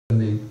in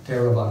the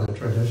Theravada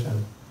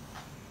tradition.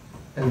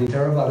 In the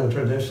Theravada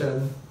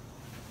tradition,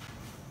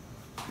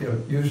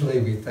 usually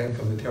we think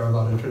of the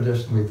Theravada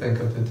tradition, we think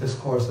of the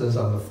discourses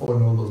on the Four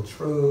Noble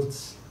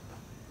Truths,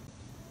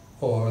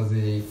 or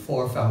the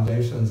Four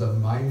Foundations of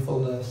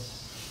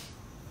Mindfulness.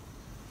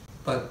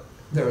 But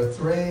there are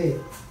three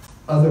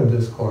other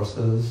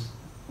discourses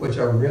which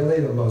are really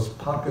the most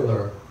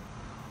popular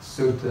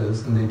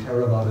suttas in the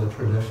Theravada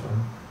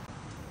tradition.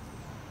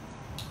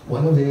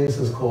 One of these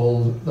is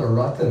called the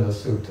Ratana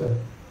Sutta,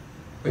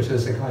 which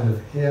is a kind of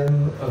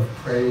hymn of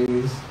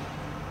praise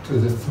to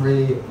the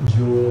three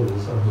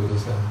jewels of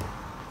Buddhism: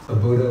 the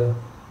Buddha,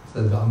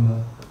 the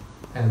Dhamma,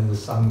 and the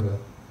Sangha.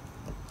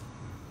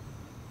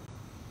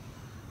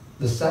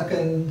 The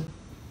second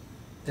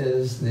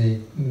is the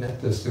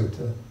Metta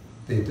Sutta,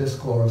 the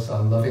Discourse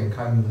on Loving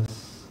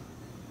Kindness.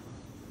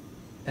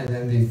 And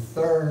then the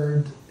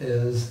third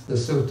is the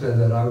sutta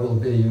that I will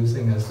be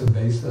using as the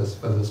basis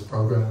for this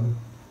program.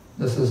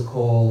 This is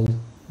called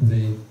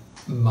the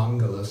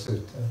Mangala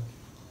Sutta.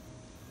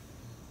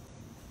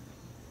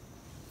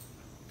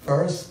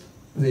 First,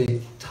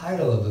 the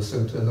title of the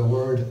sutta, the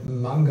word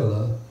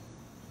Mangala.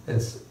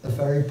 It's a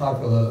very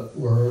popular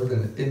word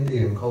in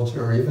Indian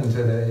culture even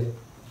today,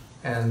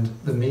 and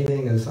the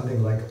meaning is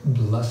something like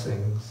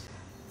blessings,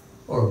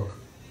 or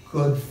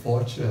good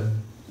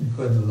fortune,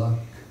 good luck.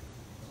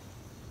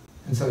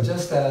 And so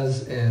just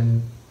as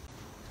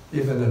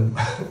even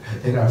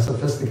in our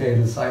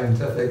sophisticated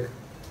scientific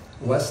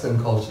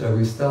Western culture,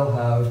 we still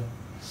have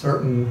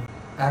certain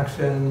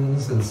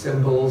actions and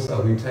symbols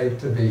that we take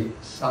to be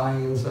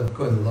signs of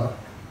good luck.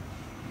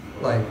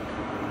 Like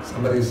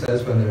somebody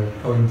says when they're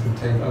going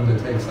to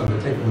undertake some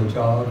particular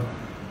job,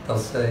 they'll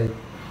say,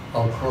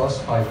 "I'll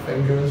cross my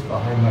fingers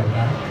behind my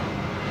back."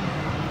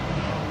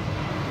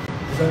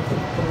 Is that the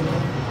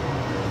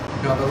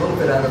I'm a little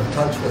bit out of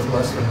touch with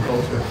Western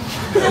culture.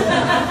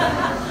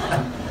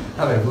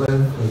 Having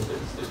lived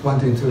for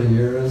 22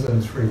 years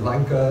in Sri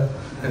Lanka,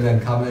 and then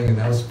coming and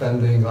now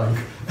spending like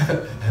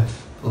the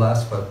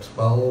last,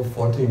 12,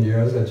 14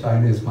 years at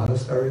Chinese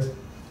monasteries.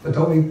 But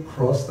don't we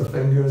cross the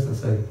fingers and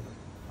say,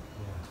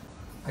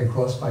 "I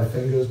cross my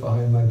fingers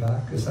behind my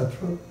back"? Is that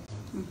true?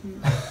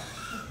 Mm-hmm.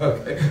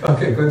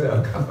 Okay, good to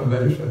have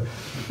confirmation.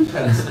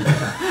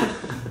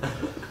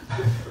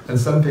 And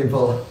some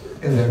people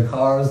in their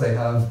cars, they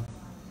have,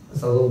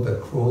 it's a little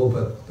bit cruel,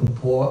 but the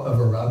paw of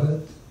a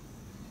rabbit.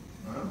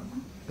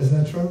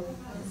 Isn't that true?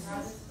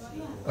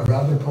 A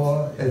rabbit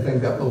paw, they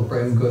think that will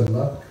bring good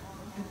luck.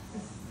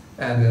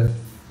 And if...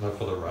 Not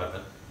for the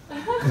rabbit.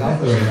 Not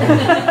for the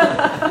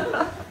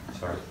rabbit.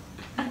 Sorry.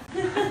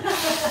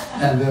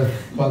 And if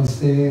one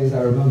sees,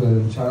 I remember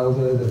in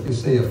childhood, if you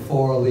see a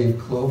 4-leaf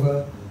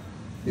clover,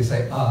 you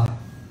say, "Ah,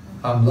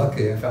 I'm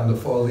lucky, I found a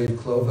 4-leaf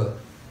clover."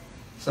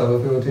 So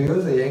if we were to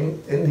use the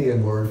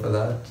Indian word for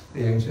that,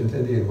 the ancient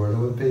Indian word, it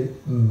would be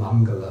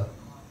Mangala.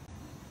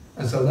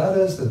 And so that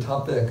is the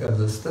topic of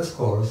this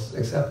discourse,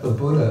 except the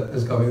Buddha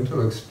is going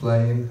to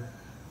explain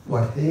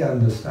what he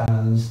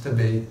understands to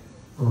be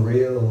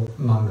real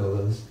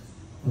Mangalas,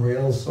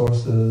 real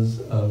sources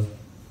of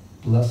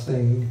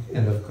blessing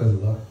and of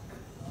good luck.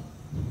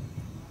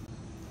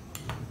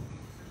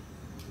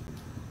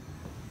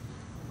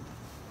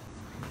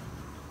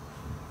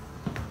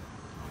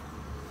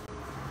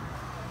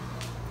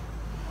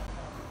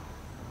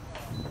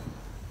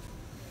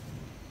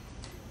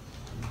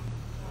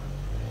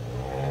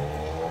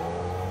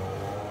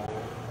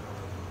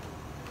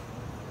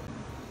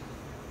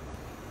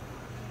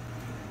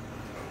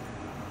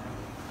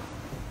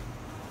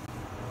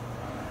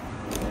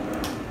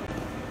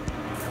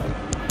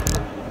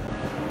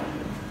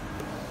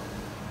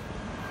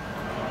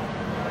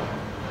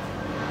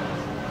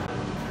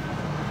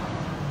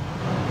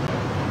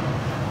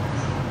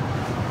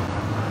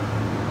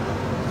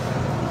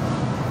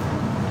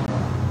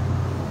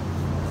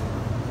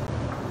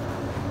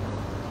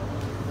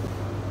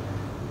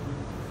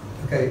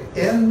 Okay,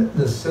 in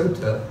the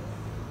sutta,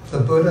 the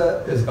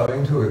Buddha is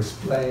going to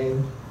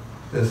explain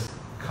this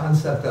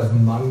concept of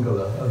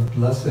Mangala, of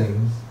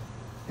blessings,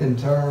 in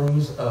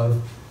terms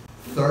of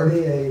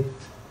 38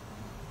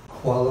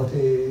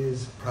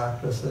 qualities,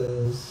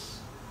 practices,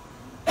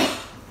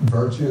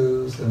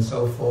 virtues, and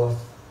so forth,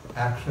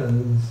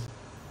 actions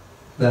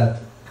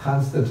that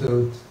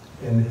constitute,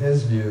 in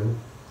his view,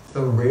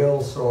 the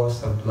real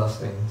source of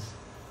blessings,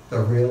 the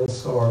real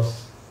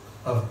source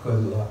of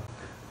good luck.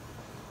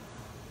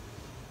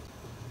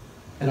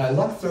 And I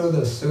looked through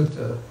the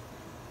sutta.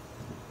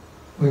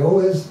 We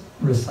always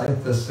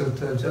recite the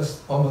sutta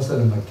just almost in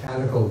a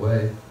mechanical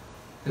way.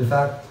 In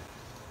fact,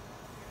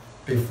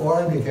 before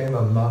I became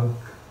a monk,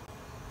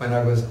 when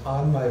I was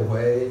on my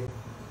way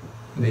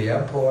in the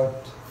airport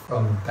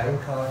from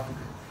Bangkok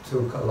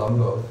to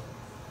Colombo,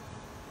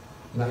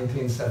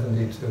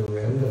 1972,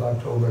 end of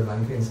October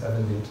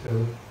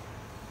 1972,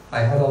 I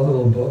had a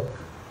little book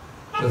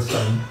with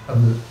some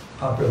of the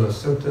popular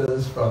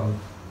suttas from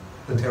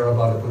the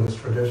Theravada Buddhist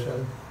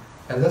tradition.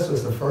 And this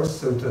was the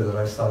first sutta that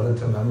I started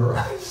to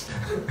memorize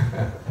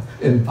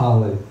in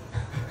Pali.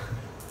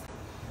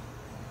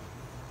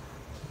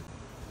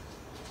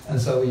 And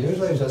so we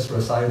usually just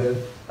recited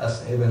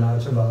Asevana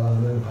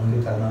Chabalam and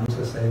Panditanam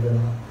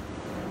Sasevana.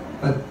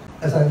 But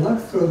as I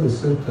looked through the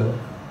sutta,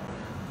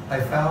 I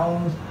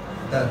found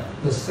that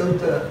the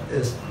sutta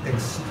is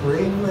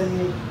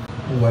extremely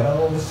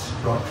well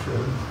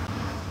structured,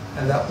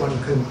 and that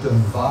one could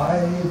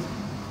divide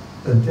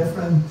the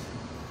different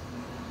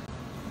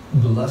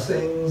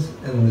blessings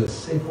in the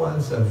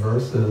sequence of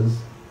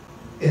verses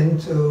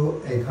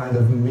into a kind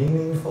of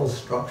meaningful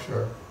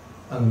structure,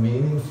 a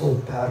meaningful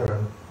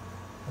pattern,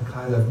 a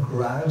kind of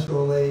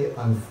gradually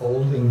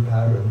unfolding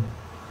pattern.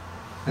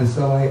 And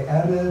so I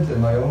added, in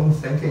my own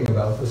thinking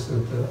about the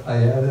sutta,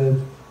 I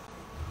added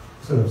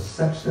sort of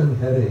section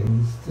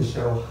headings to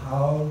show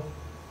how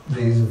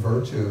these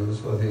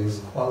virtues or these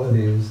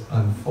qualities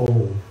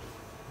unfold.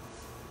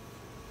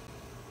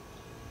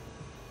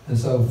 And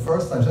so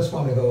first I just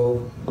want to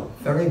go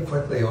very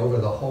quickly over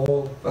the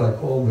whole, what I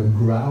call the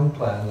ground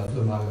plan of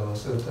the Mangala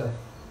Sutta.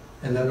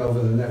 And then over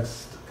the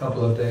next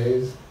couple of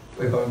days,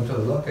 we're going to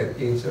look at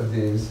each of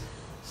these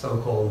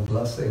so-called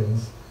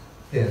blessings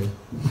in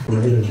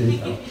greater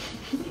detail.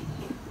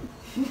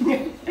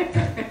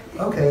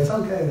 Okay, it's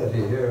okay that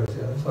he hears,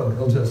 so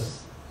he'll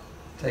just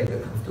take a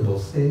comfortable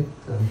seat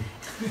and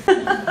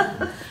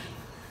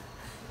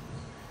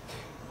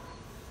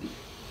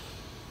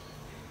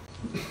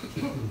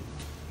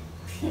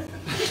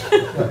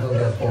he'll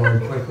get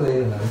bored quickly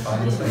and then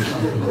find some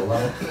comfortable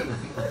life.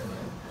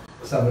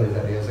 Somebody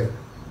that he has a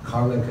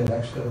karmic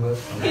connection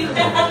with.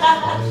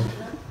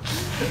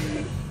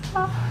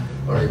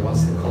 Or he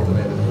wants to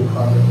cultivate a new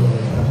karmic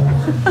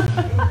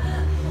relationship.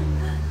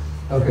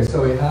 Okay,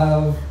 so we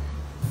have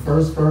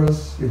first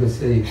verse, you can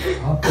see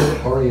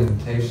proper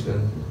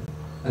orientation.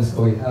 And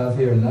so we have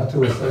here not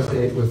to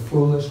associate with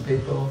foolish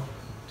people,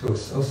 to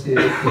associate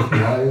with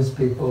wise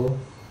people,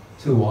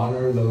 to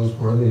honor those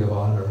worthy of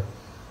honor.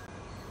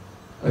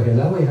 Okay,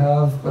 then we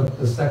have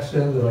the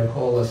section that I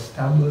call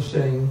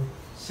establishing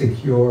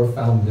secure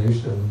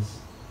foundations.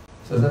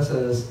 So this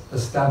is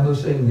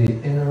establishing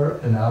the inner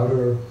and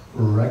outer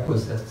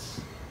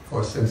requisites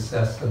for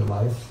success in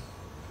life.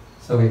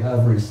 So we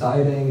have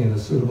residing in a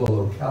suitable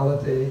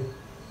locality,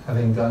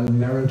 having done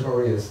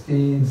meritorious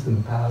deeds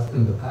in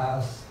the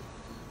past,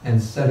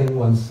 and setting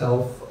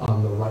oneself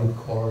on the right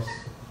course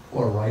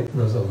or right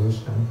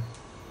resolution.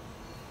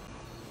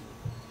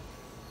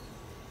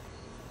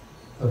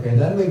 Okay,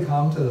 then we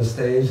come to the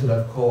stage that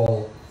I've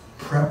called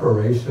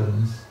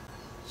preparations.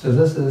 So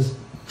this is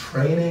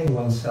training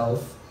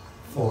oneself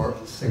for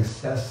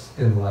success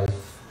in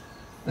life.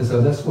 And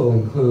so this will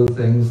include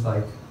things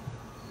like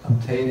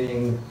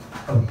obtaining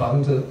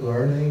abundant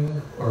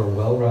learning or a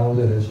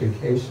well-rounded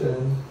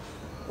education,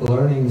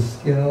 learning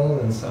skill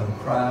in some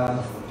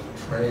craft,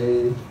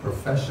 trade,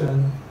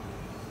 profession,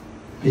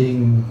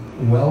 being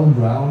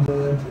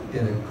well-grounded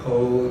in a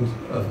code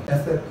of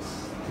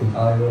ethics, to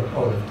guide a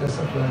code of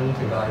discipline,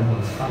 to guide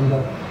one's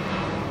conduct,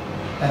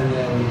 and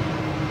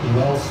then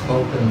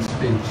well-spoken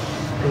speech,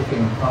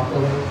 speaking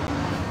properly,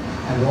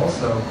 and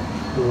also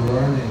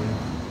learning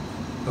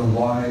the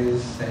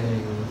wise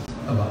sayings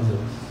of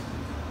others.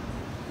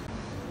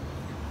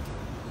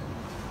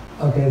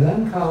 Okay,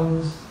 then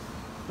comes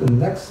the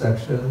next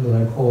section that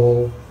I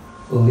call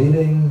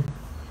leading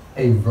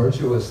a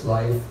virtuous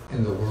life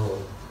in the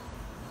world.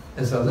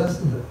 And so this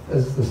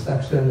is the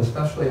section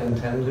especially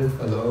intended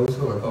for those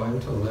who are going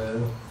to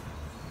live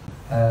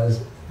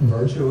as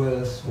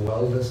virtuous,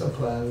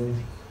 well-disciplined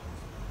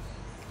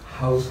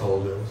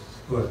householders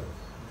who are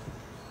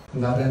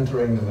not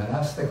entering the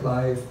monastic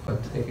life,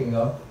 but taking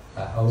up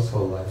a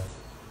household life.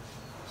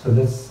 So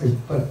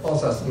but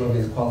also some of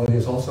these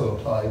qualities also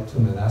apply to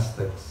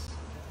monastics.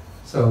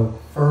 So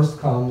first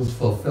comes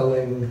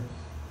fulfilling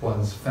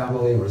one's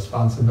family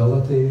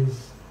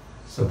responsibilities,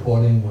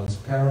 supporting one's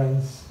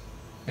parents,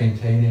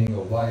 maintaining a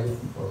wife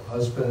or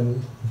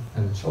husband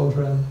and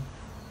children,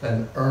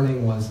 then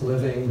earning one's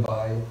living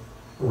by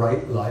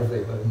right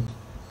livelihood,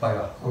 by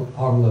a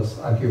harmless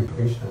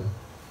occupation.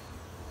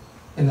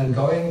 And then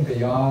going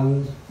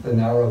beyond the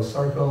narrow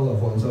circle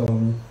of one's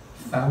own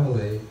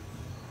family,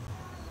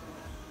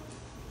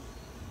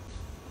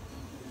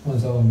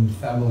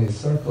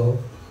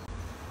 circle,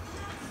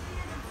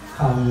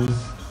 comes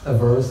a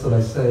verse that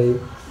I say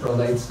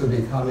relates to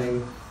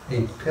becoming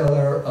a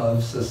pillar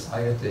of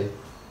society,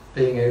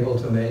 being able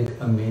to make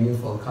a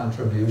meaningful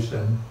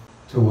contribution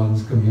to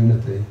one's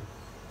community.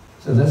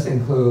 So this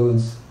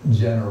includes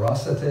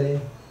generosity,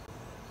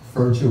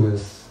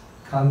 virtuous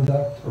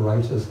conduct,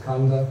 righteous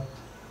conduct,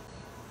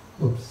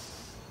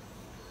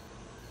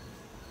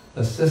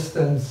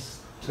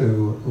 assistance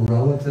to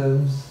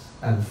relatives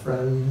and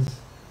friends,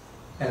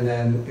 and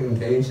then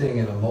engaging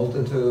in a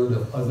multitude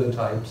of other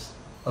types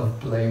of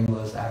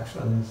blameless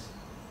actions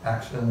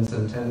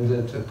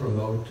intended to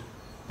promote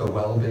the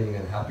well-being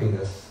and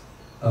happiness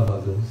of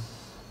others.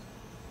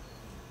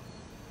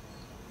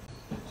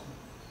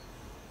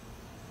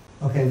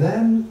 Okay,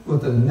 then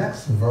with the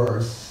next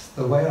verse,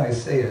 the way I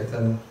see it,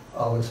 and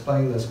I'll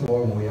explain this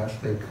more when we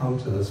actually come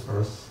to this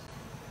verse,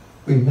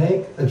 we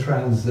make a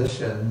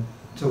transition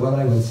to what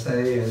I would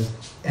say is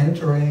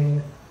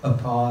entering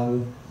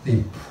upon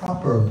the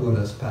proper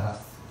Buddhist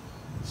path.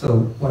 So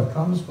what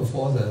comes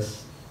before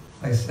this,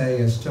 I say,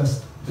 is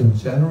just the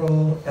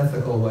general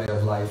ethical way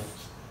of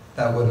life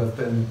that would have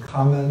been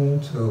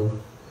common to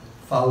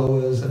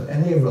followers of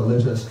any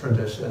religious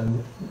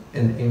tradition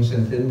in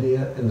ancient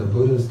India in the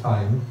Buddha's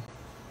time,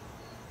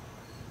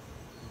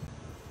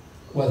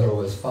 whether it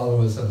was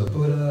followers of the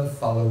Buddha,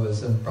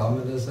 followers of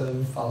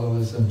Brahmanism,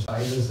 followers of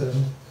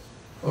Jainism,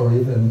 or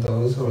even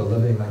those who are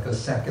living like a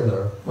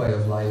secular way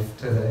of life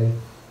today.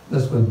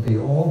 This would be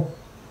all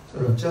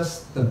sort of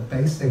just the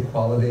basic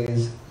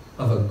qualities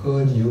of a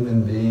good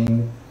human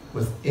being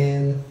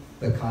within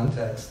the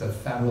context of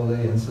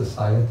family and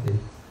society.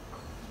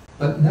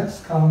 But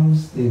next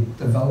comes the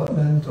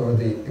development or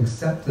the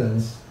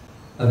acceptance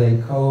of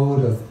a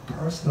code of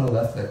personal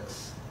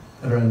ethics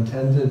that are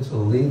intended to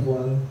lead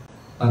one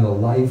on a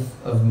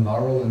life of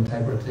moral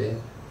integrity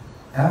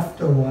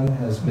after one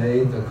has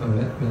made the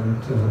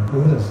commitment to the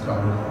Buddhist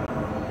Dharma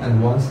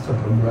and wants to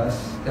progress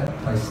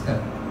step by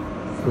step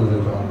through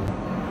the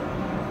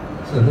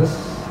Dharma. So this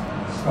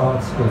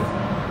starts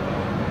with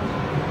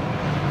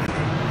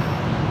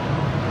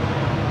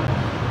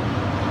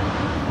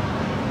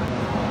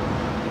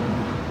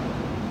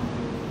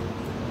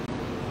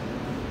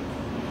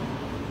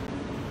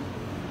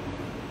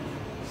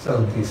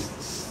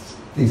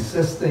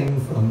desisting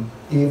from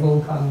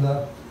evil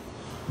conduct,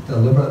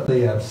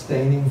 deliberately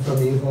abstaining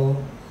from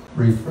evil,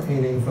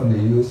 refraining from the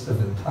use of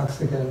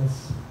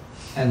intoxicants,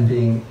 and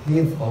being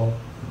heedful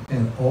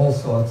in all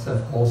sorts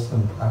of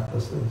wholesome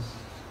practices.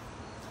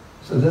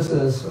 So this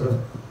is sort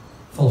of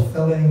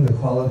fulfilling the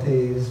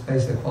qualities,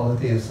 basic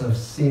qualities of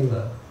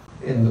sila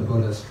in the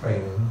Buddhist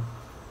training.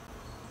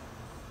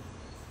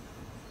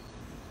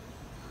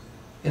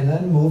 And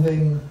then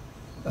moving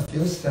a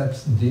few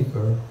steps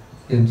deeper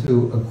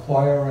into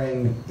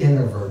acquiring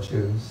inner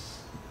virtues.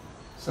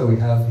 So we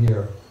have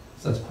here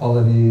such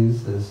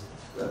qualities as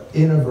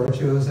inner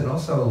virtues and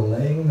also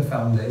laying the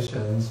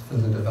foundations for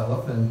the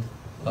development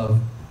of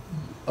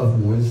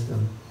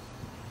wisdom.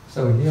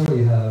 So here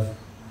we have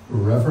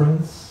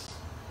reverence,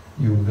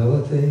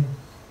 humility,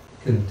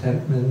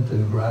 contentment,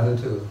 and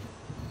gratitude.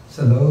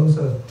 So those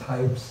are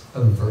types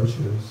of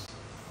virtues.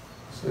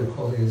 So we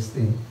call these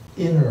the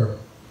inner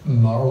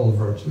moral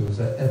virtues,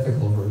 or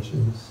ethical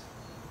virtues.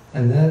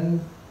 And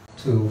then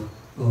to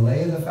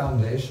lay the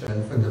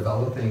foundation for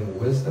developing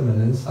wisdom and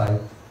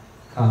insight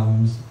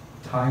comes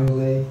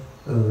timely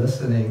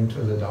listening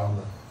to the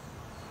Dharma.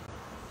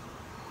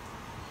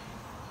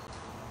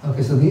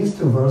 Okay, so these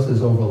two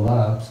verses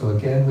overlap. So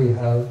again, we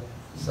have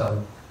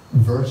some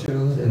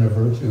virtues, inner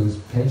virtues,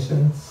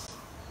 patience,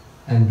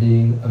 and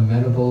being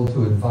amenable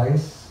to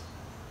advice.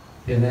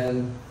 And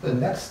then the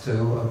next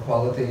two are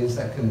qualities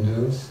that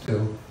conduce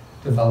to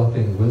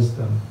developing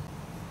wisdom.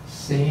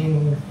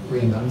 Seeing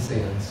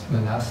renunciants,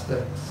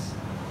 monastics,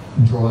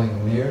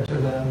 drawing near to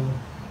them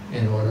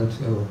in order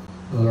to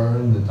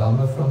learn the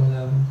Dhamma from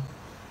them,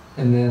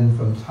 and then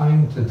from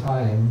time to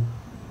time,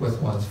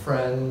 with one's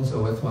friends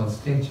or with one's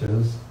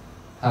teachers,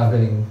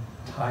 having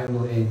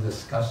timely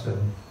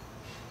discussion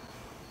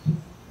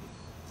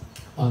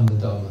on the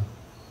Dhamma.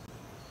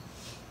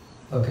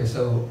 Okay,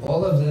 so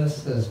all of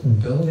this is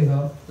building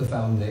up the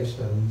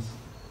foundations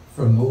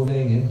for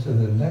moving into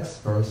the next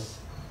verse,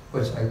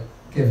 which I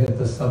give it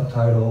the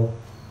subtitle,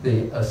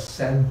 The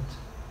Ascent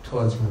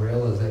Towards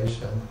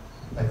Realization,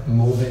 like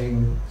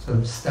moving, sort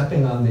of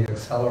stepping on the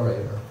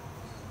accelerator.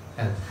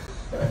 And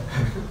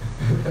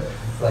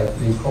like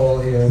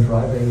Nicole here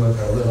driving with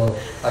her little,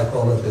 I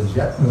call it the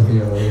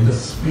jetmobile in the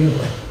speed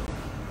limit.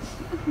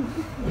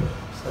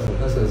 So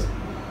this is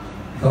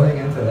going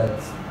into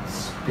that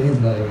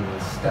speed lane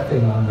and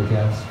stepping on the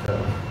gas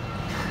pedal.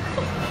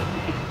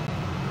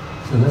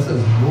 So this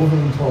is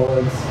moving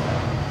towards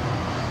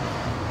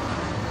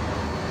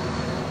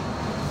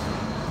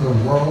the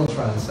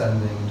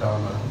world-transcending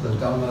Dharma, the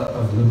Dhamma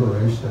of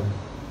liberation.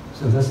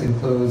 So this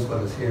includes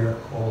what is here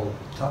called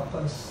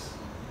tapas,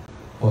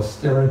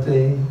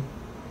 austerity,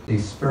 the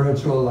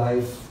spiritual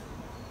life,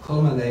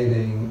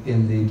 culminating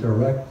in the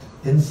direct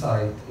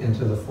insight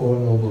into the Four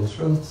Noble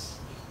Truths,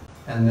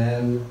 and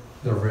then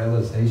the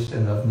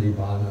realization of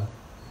Nibbana.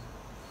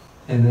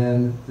 And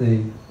then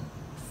the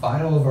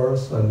final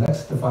verse, or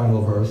next to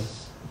final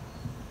verse,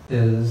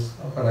 is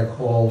what I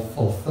call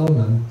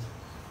fulfillment.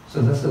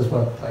 So this is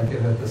what I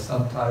give it the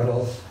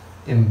subtitle,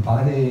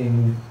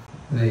 embodying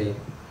the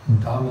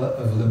Dhamma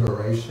of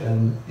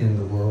liberation in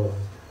the world.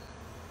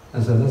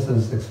 And so this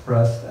is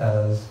expressed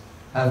as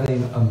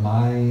having a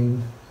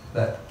mind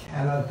that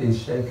cannot be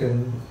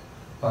shaken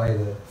by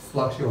the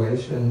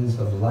fluctuations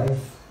of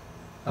life,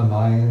 a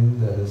mind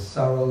that is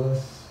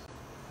sorrowless,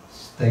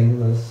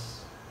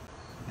 stainless,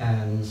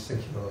 and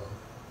secure.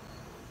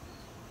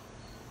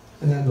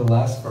 And then the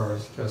last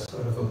verse just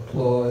sort of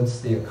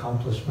applauds the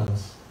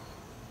accomplishments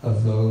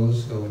of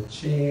those who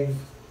achieve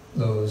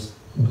those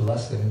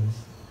blessings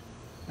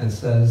and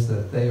says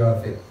that they are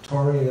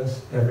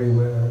victorious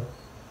everywhere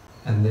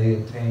and they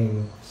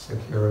attain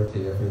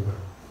security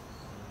everywhere.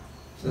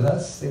 So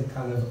that's the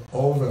kind of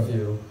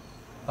overview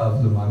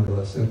of the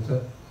Mangala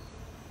Sutta.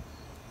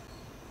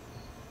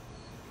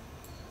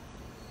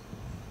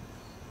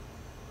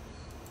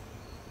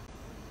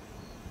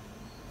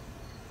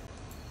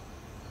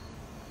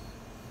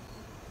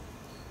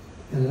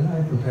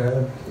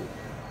 prepared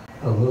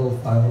a little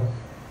file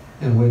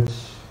in which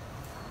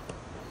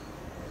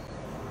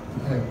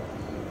I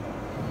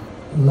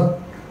look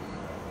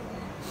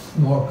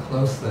more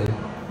closely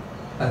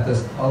at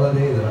this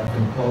quality that I've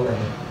been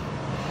calling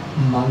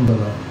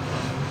Mangala.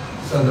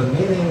 So the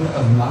meaning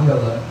of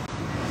Mangala,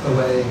 the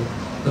way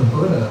the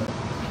Buddha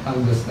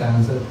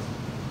understands it,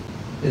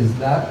 is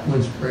that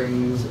which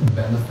brings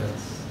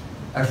benefits.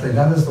 Actually,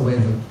 that is the way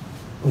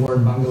the word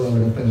Mangala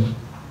would have been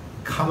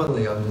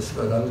commonly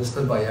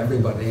understood by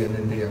everybody in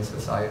Indian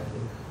society.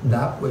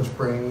 That which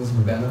brings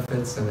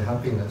benefits and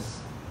happiness.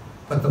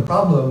 But the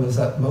problem is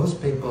that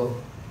most people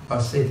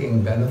are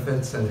seeking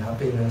benefits and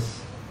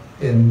happiness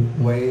in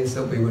ways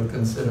that we would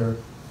consider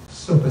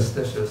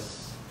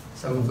superstitious.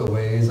 Some of the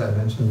ways I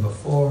mentioned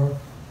before,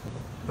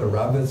 the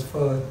rabbit's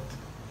foot,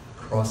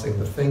 crossing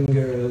the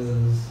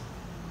fingers,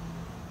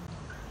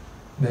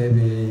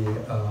 maybe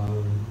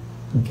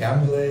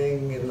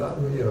gambling.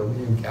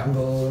 You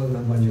gamble, and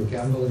then when you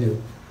gamble,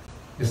 you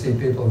see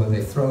people when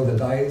they throw the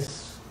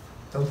dice,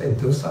 don't they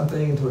do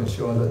something to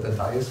ensure that the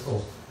dice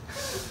will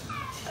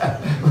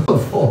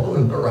fall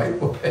in the right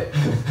way?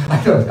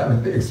 I don't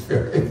have any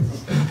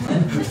experience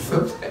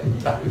with playing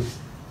dice.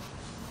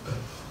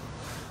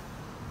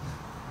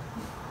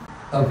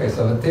 Okay,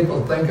 so if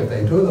people think if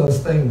they do those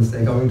things,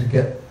 they're going to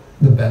get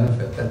the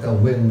benefit, that they'll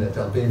win, that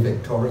they'll be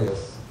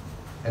victorious,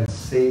 and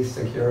see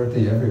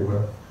security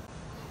everywhere.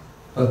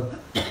 But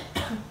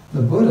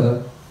the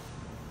Buddha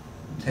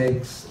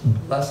takes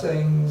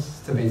blessings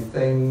to be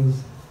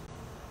things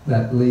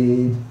that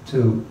lead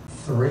to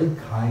three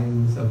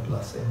kinds of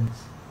blessings,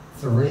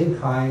 three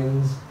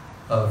kinds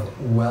of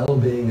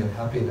well-being and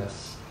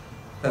happiness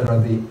that are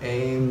the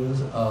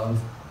aims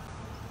of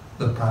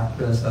the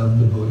practice of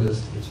the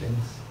Buddha's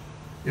teachings.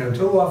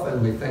 Too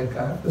often we think,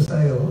 I have to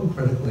say a little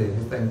critically,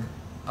 we think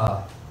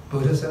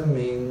Buddhism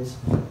means,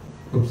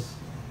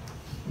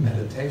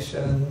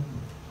 meditation,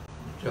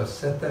 just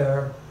sit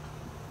there,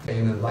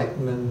 gain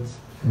enlightenment,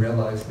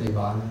 realize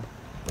Nibbana,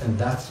 and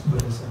that's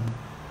Buddhism.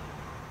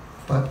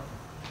 But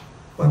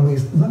when we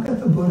look at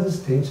the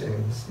Buddha's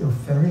teachings,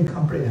 very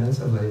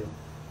comprehensively,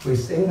 we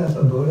see that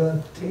the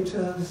Buddha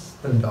teaches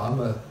the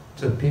Dhamma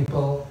to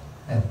people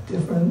at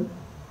different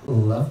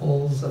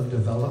levels of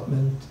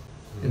development,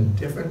 in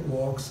different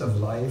walks of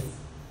life,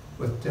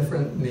 with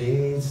different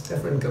needs,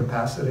 different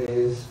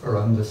capacities for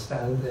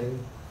understanding,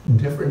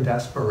 different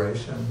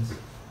aspirations.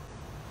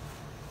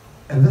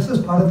 And this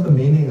is part of the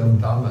meaning of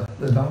Dhamma.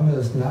 The Dhamma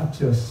is not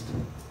just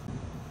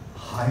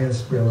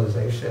highest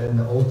realization,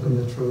 the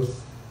ultimate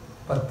truth,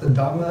 but the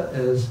Dhamma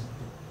is,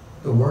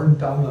 the word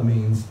Dhamma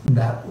means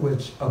that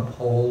which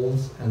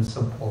upholds and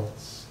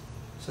supports.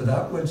 So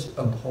that which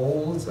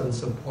upholds and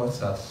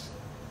supports us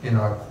in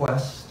our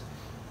quest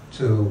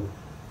to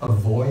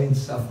avoid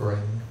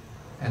suffering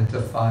and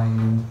to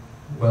find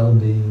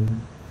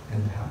well-being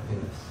and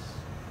happiness.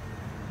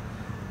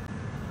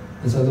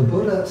 And so the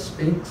Buddha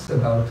speaks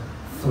about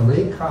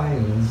three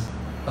kinds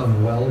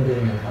of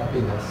well-being and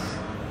happiness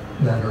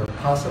that are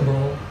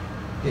possible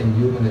in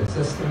human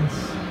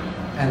existence,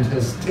 and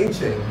his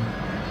teaching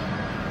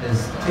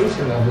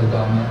of the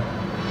Dhamma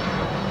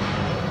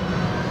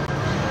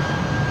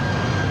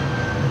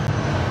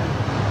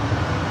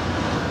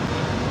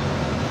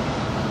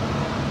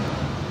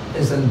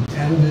is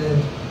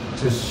intended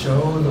to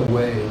show the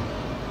way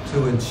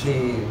to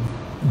achieve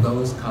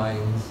those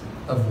kinds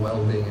of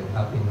well-being and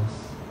happiness.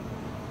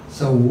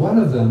 So one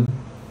of them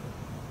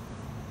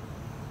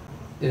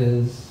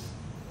is,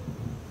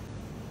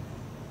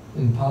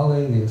 in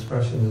Pali the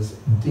expression is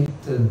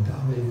Ditta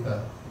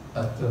Dhammika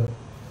Atta,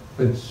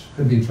 which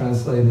could be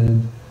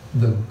translated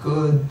the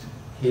good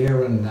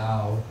here and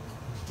now,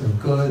 the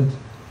good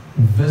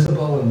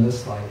visible in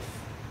this life,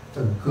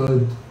 the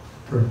good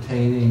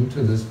pertaining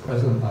to this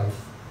present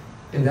life.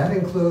 And that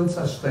includes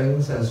such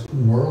things as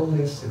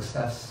worldly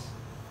success.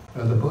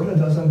 The Buddha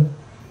doesn't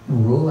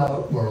rule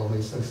out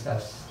worldly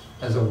success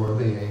as a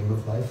worthy aim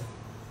of life,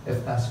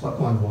 if that's what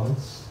one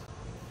wants.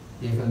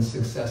 Even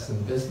success in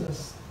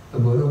business, the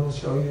Buddha will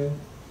show you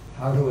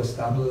how to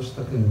establish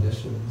the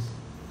conditions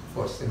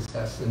for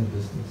success in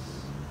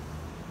business.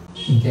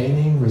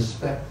 Gaining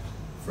respect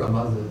from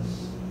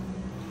others,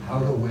 how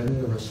to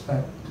win the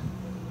respect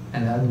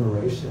and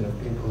admiration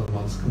of people in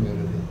one's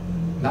community.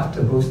 Not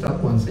to boost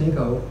up one's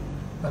ego,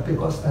 but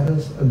because that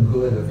is a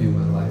good of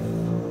human life.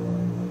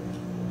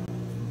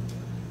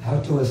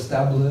 How to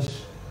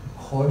establish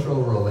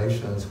cordial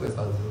relations with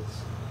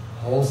others,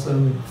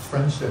 wholesome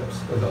friendships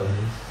with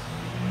others.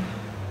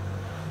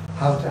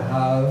 How to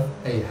have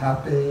a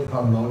happy,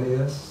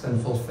 harmonious, and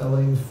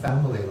fulfilling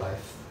family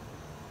life.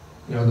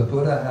 The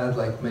Buddha had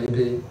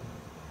maybe,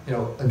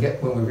 again,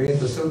 when we read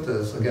the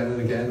suttas again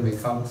and again, we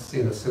come to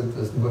see the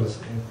suttas, the Buddha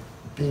saying,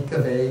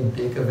 Bhikkhu,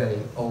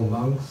 Bhikkhu, O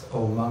monks,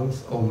 O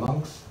monks, O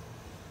monks.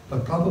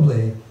 But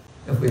probably,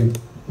 if we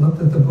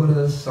looked at the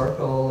Buddha's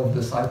circle of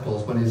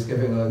disciples when he's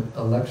giving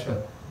a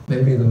lecture,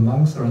 maybe the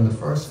monks are in the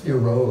first few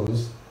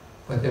rows,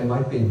 but there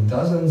might be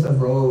dozens of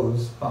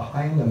rows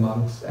behind the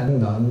monks and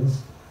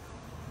nuns,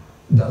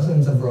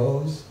 dozens of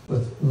rows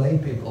with lay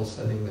people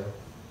sitting there.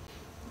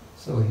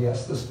 So he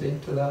has to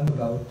speak to them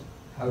about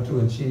how to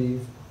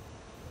achieve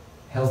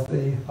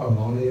healthy,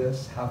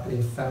 harmonious,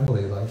 happy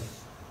family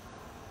life.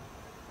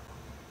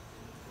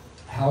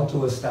 How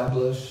to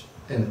establish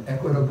an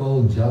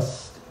equitable,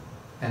 just,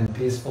 and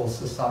peaceful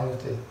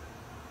society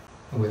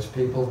in which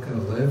people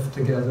can live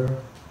together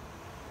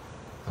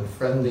on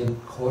friendly,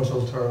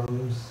 cordial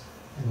terms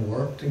and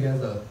work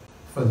together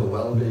for the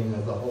well-being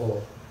of the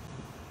whole.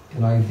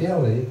 And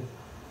ideally,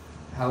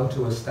 how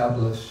to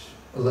establish,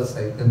 let's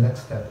say the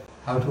next step,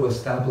 how to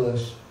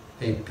establish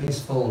a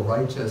peaceful,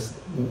 righteous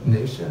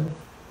nation.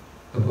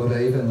 The Buddha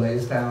even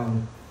lays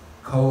down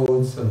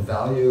codes of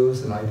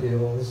values and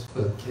ideals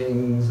for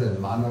kings and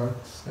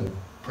monarchs and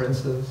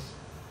princes.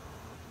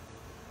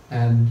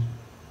 And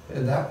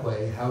in that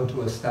way, how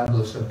to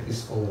establish a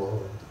peaceful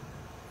world.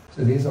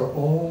 So these are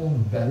all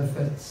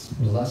benefits,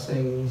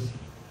 blessings,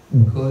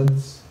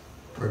 goods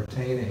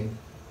pertaining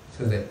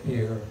to the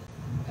here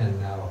and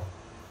now.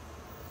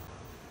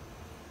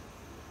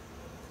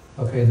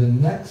 Okay, the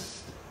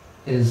next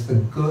is the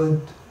good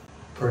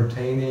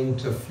pertaining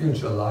to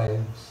future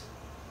lives.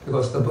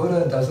 Because the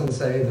Buddha doesn't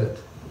say that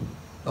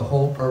the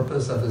whole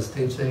purpose of his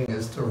teaching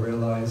is to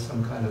realize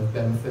some kind of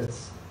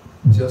benefits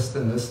just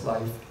in this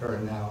life, here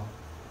and now.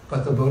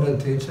 But the Buddha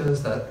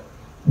teaches that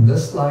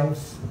this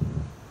life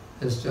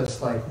is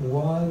just like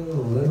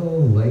one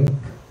little link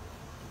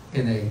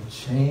in a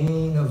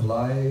chain of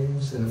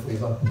lives, and if we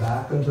look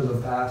back into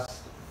the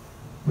past,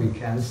 we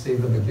can see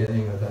the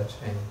beginning of that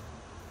chain.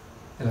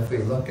 And if we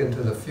look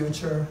into the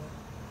future,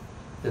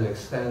 it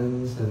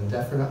extends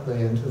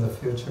indefinitely into the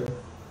future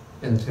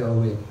until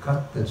we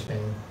cut the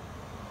chain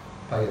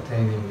by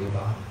attaining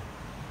Nibbana.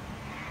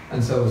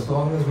 And so as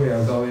long as we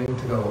are going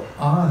to go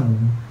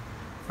on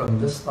from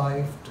this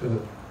life to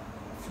the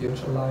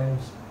future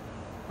lives,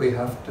 we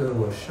have to,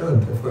 or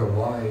should, if we're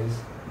wise,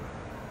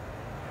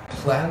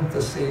 plant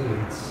the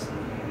seeds,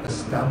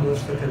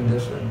 establish the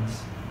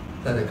conditions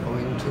that are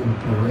going to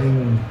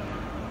bring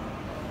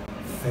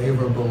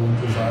favorable,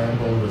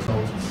 desirable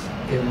results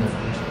in the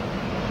future.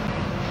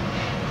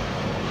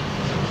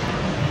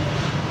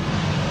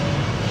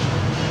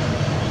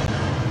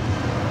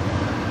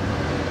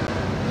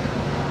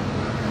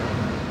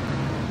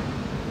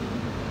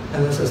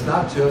 And this is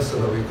not just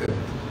so that we could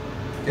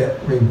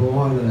get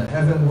reborn in the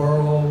heaven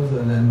world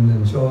and then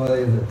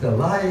enjoy the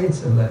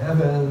delights of the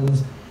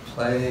heavens,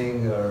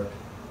 playing our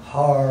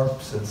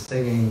harps and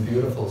singing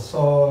beautiful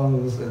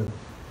songs and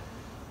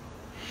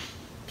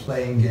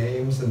playing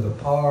games in the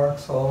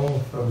parks, all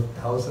for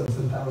thousands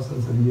and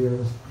thousands of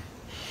years.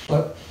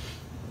 But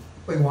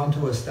we want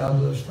to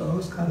establish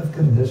those kind of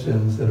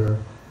conditions that are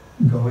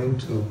going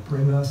to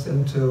bring us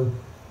into,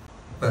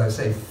 when I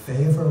say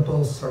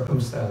favorable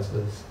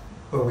circumstances,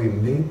 where we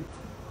meet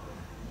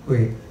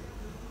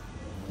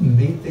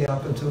the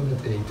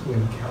opportunity to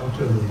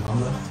encounter the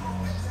Dhamma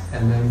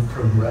and then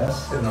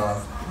progress in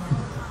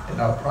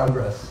our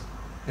progress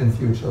in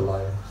future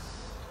lives.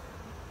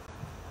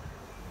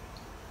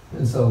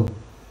 And so,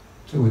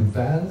 to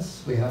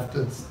advance, we have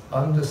to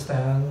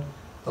understand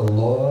the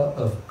law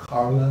of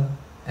karma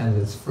and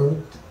its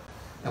fruit,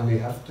 and we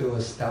have to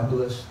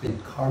establish the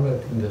karma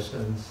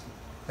conditions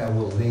that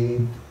will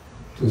lead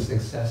to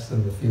success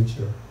in the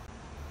future.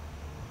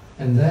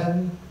 And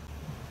then,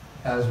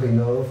 as we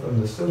know from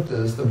the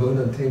suttas, the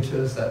Buddha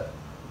teaches that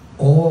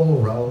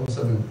all realms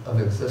of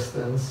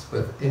existence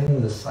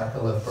within the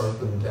cycle of birth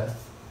and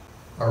death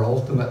are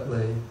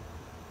ultimately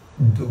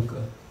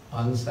dukkha,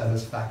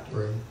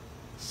 unsatisfactory,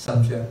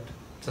 subject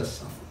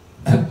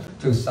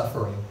to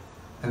suffering.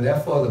 And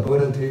therefore the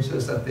Buddha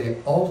teaches that the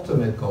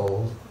ultimate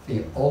goal,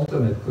 the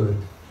ultimate good,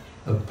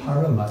 the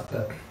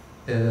paramatta,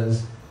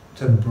 is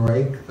to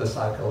break the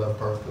cycle of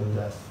birth and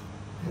death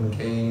and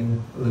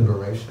gain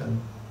liberation,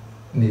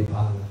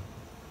 Nibbana.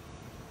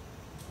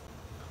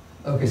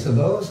 Okay, so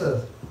those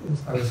are,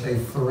 I would say,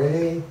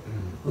 3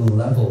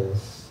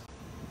 levels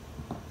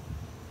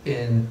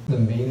in the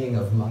meaning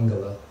of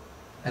Mangala.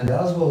 And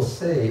as we'll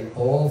see,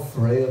 all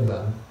 3 of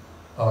them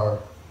are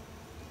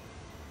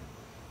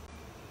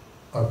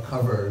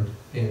covered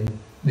in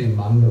the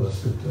Mangala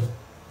Sutta.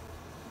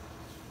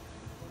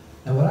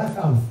 And what I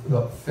found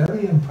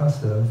very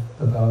impressive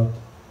about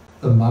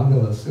the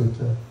Mangala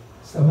Sutta,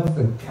 some of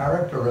the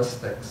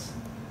characteristics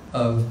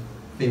of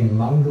the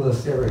Mangala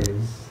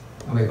series,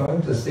 and we're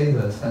going to see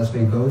this as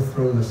we go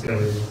through the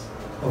series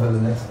over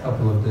the next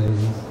couple of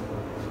days,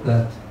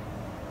 that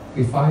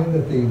we find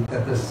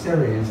that the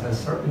series has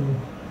certain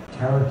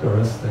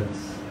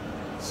characteristics.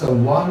 So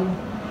one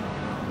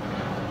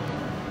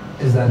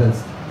is that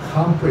it's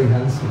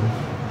comprehensive,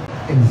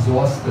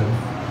 exhaustive.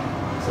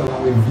 So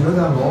when we view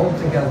them all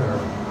together,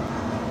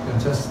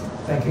 and just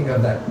thinking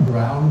of that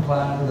ground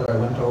plan that I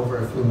went over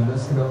a few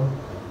minutes ago,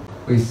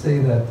 we see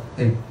that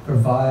they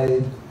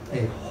provide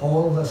a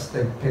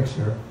holistic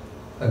picture,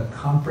 a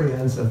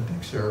comprehensive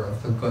picture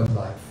of the good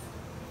life,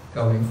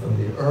 going from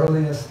the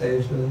earliest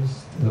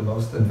stages to the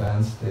most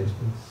advanced stages.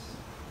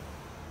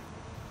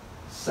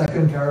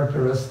 Second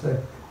characteristic,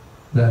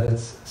 that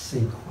it's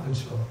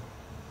sequential.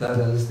 That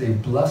is, the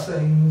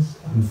blessings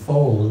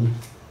unfold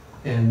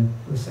in,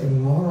 let's say,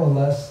 more or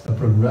less a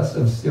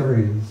progressive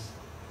series,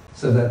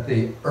 so that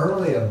the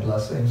earlier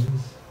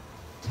blessings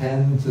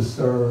tend to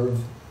serve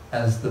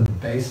as the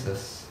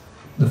basis,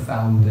 the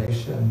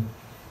foundation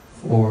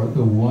for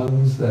the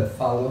ones that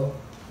follow,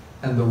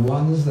 and the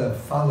ones that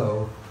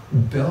follow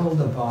build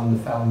upon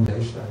the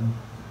foundation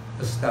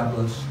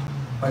established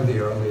by the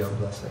earlier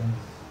blessings.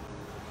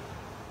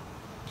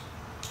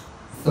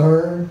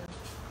 Third,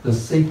 the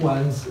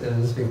sequence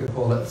is, we could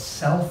call it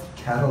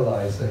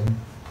self-catalyzing,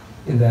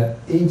 in that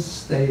each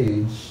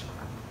stage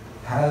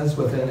has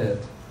within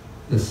it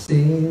the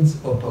seeds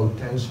or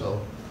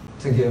potential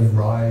to give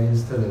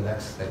rise to the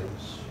next stage.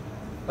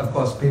 Of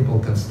course, people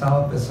can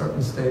stop at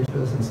certain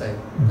stages and say,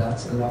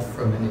 that's enough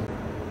for me.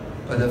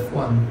 But if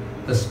one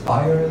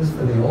aspires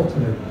for the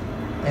ultimate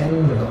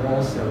end of the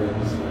whole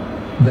series,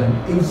 then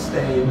each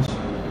stage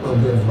will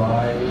give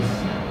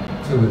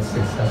rise to its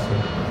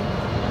successor.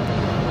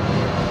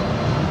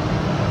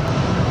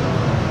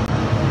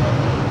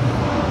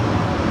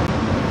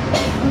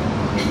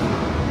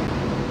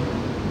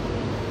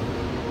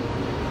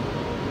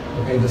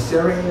 Okay, the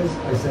series,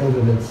 I say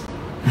that it's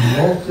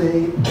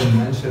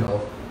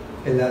multi-dimensional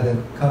in that it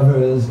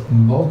covers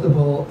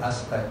multiple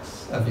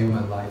aspects of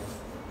human life.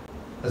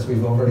 As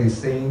we've already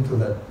seen through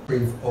that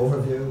brief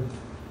overview,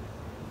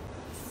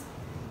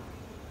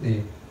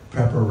 the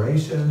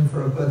preparation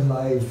for a good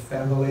life,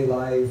 family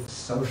life,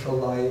 social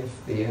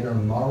life, the inner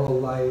moral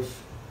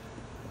life,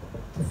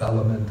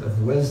 development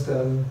of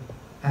wisdom,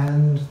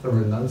 and the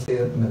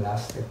renunciate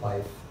monastic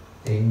life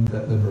aimed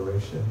at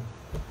liberation.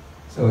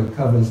 So it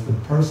covers the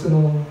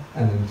personal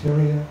and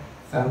interior,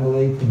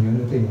 family,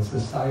 community, and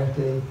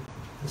society,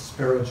 the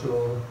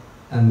spiritual,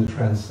 and the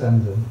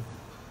transcendent.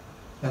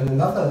 And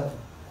another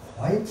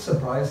quite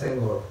surprising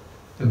or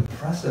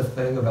impressive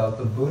thing about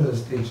the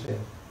Buddha's teaching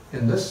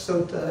in this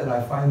sutta, and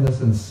I find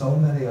this in so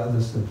many other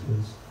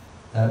suttas,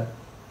 that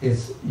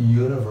it's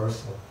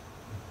universal.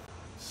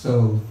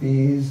 So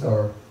these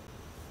are,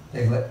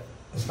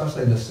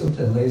 especially the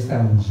sutta lays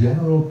down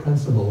general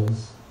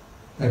principles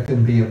that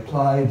can be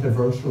applied to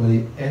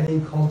virtually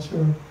any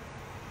culture,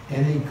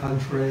 any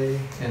country,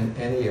 and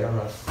any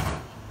era.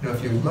 You know,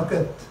 if you look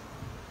at,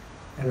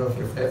 I don't know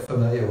if you're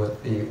familiar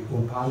with the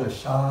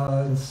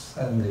Upanishads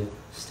and the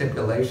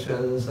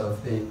stipulations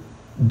of the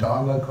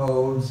Dharma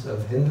codes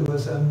of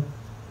Hinduism,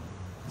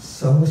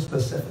 so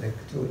specific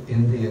to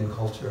Indian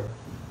culture.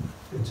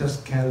 You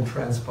just can't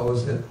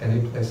transpose it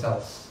anyplace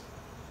else,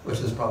 which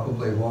is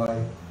probably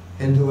why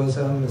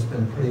Hinduism has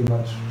been pretty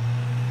much,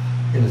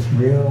 in its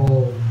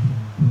real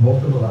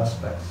multiple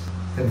aspects,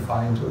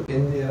 confined to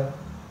India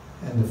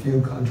and a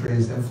few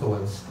countries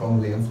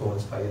strongly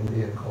influenced by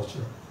Indian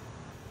culture.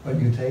 But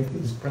you take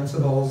these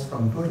principles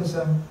from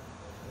Buddhism,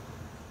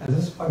 and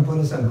this is why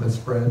Buddhism could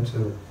spread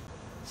to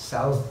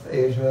South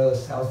Asia,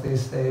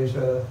 Southeast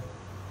Asia,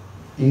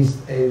 East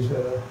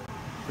Asia,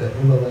 the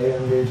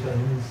Himalayan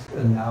regions,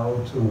 and now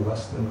to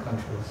Western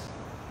countries.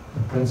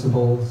 The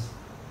principles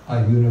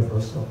are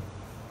universal.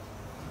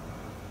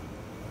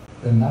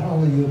 They're not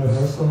only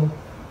universal,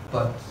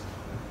 but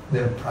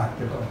they're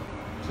practical.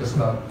 Just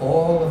about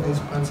all of these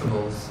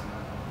principles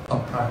are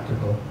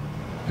practical.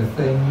 The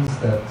things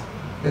that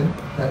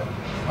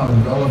are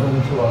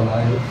relevant to our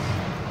lives.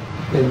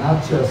 They're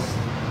not just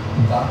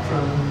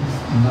doctrines,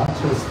 not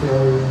just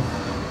theories,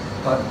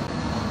 but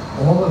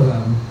all of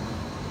them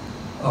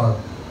are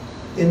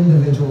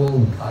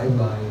individual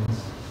guidelines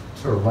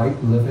to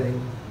right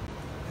living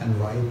and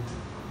right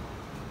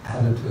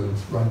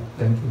attitudes, right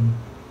thinking.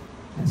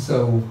 And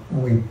so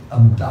when we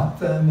adopt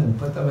them and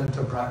put them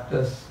into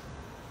practice,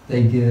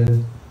 they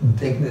give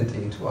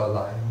dignity to our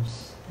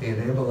lives. They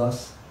enable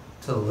us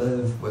to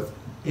live with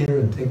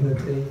inner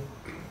dignity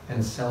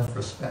and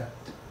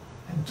self-respect,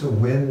 and to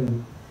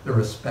win the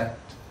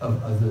respect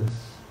of others.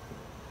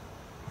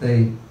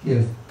 They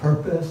give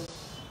purpose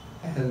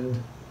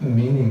and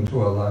meaning to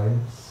our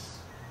lives,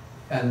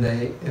 and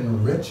they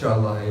enrich our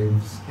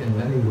lives in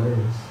many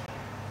ways,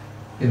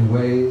 in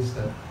ways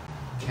that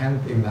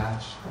can't be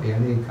matched by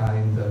any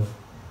kind of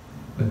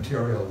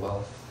material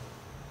wealth.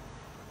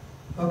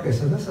 Okay,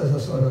 so this is a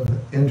sort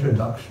of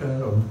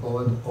introduction or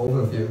broad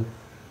overview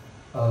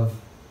of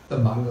the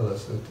Mangala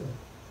Sutta.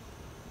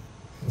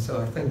 And so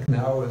I think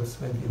now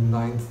it's maybe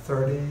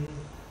 9:30.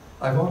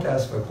 I won't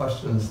ask for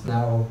questions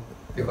now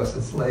because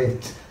it's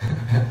late.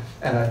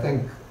 And I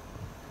think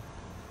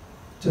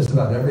just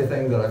about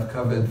everything that I've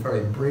covered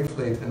very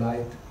briefly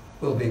tonight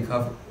we'll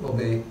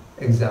be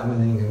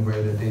examining in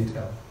greater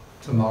detail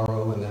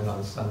tomorrow and then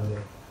on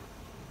Sunday.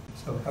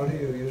 So how do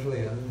you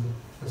usually end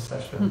the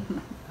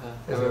session?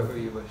 However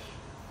you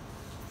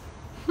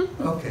wish.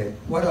 Okay,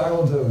 what I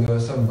will do, there are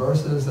some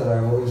verses that I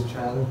always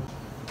chant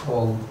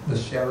called the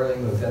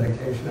sharing or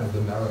dedication of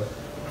the merit.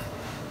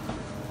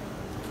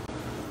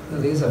 Now,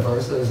 these are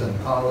verses in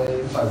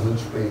Pali by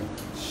which we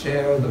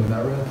share the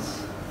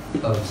merits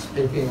of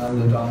speaking on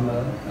the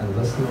Dhamma and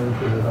listening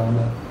to the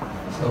Dhamma.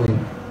 So we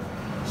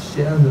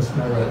share this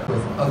merit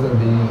with other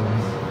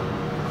beings.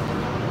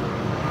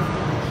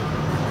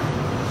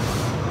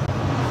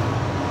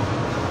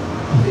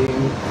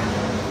 Being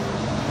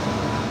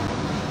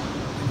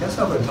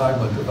over time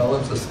one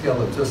develops a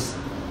skill of just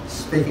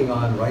speaking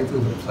on right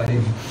through the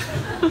plane.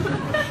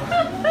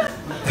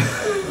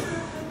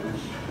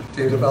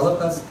 Do you develop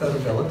that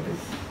ability?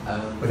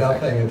 Without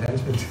paying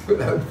attention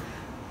to it?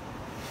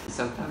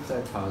 Sometimes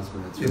I pause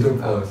when it's You do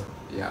pause?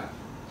 Yeah.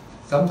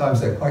 Sometimes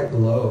they're quite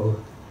low.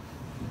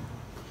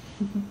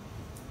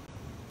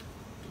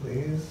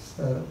 Please,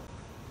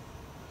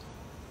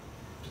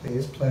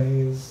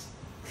 please,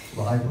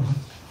 fly one.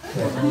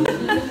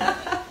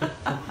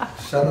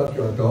 Shut up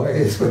your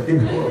noise when you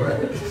go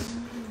away.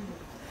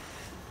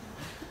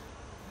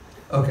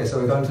 Okay, so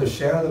we're going to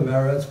share the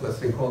merits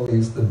with, we call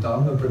these the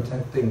Dharma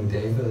protecting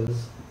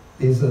devas.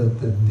 These are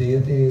the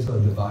deities or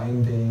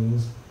divine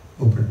beings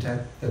who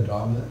protect the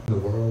Dharma in the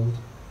world.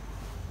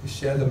 We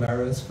share the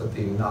merits with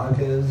the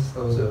Nagas.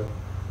 Those are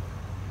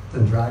the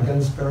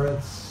dragon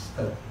spirits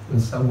that in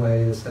some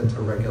way is said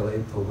to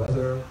regulate the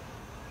weather.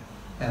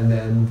 And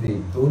then the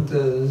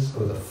Buddhas,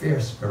 or the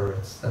fierce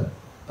spirits that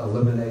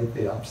eliminate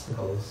the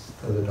obstacles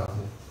to the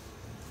Dharma.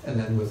 And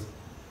then with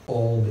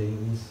all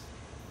beings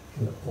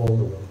in all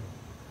the world.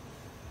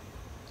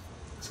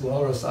 So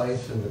I'll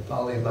recite in the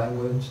Pali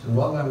language, and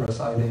while I'm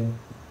reciting,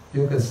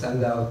 you can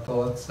send out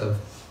thoughts of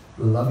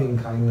loving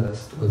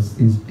kindness towards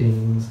these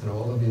beings in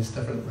all of these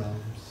different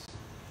realms.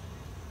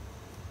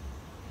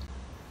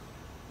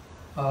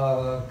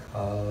 Akasata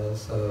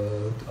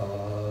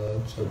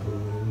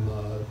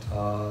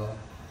chabumata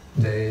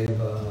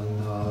deva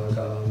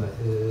naga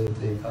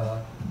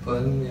mahidika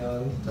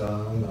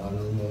punyantang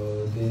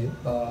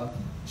anumodipa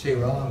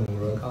chirang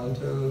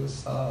rakantu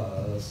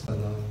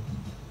sasanam.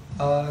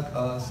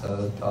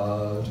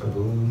 Akasata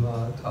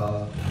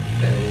chabumata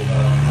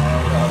deva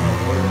naga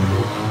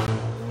mahidika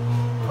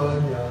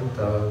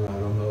punyantang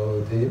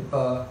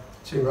anumodipa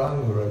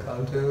chirang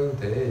rakantu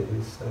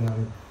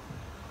desanam.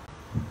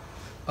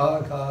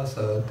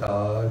 Akasata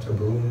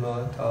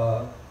chabumata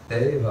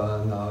deva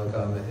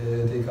naga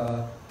mahidika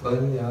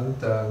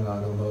punyantang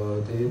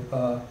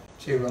anumodipa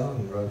chirang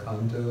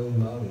rakantu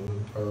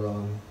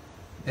mantaram.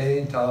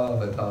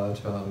 Etavata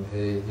cham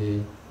hehi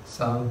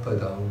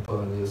sampadam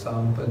punya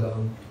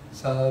sampadam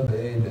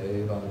sabbe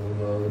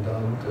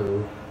devanumodantu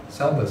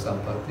sabba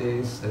sampati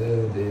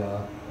siddhya.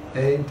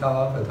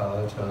 Etavata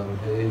cham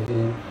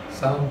hehi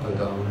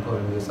sampadam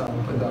punya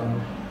sampadam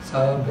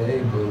sabbe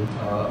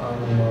bhuta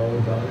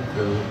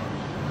anumodantu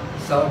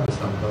sabba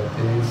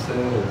sampati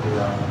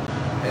siddhya.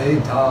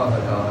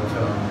 Etavata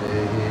cham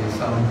hehi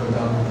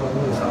sampadam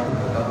punya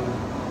sampadam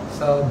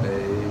sabbe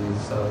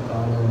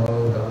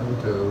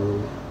satanumodantu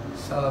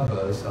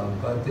sabba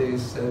sampati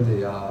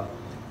siddhya.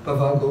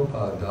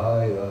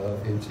 Bhavagopadaya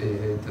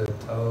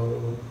vichihitato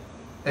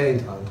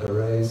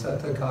etantare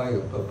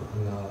satakaya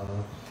papana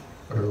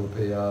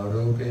rupaya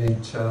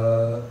rupicha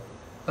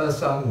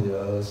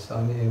asanya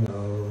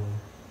sanino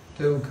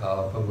dukkha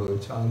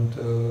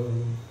pamuchantu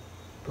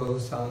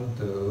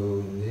pusantu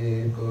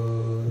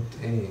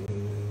nibbutting.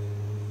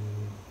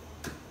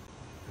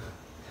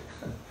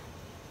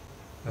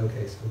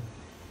 Okay, so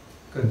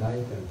good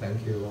night and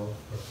thank you all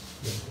for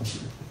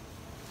listening.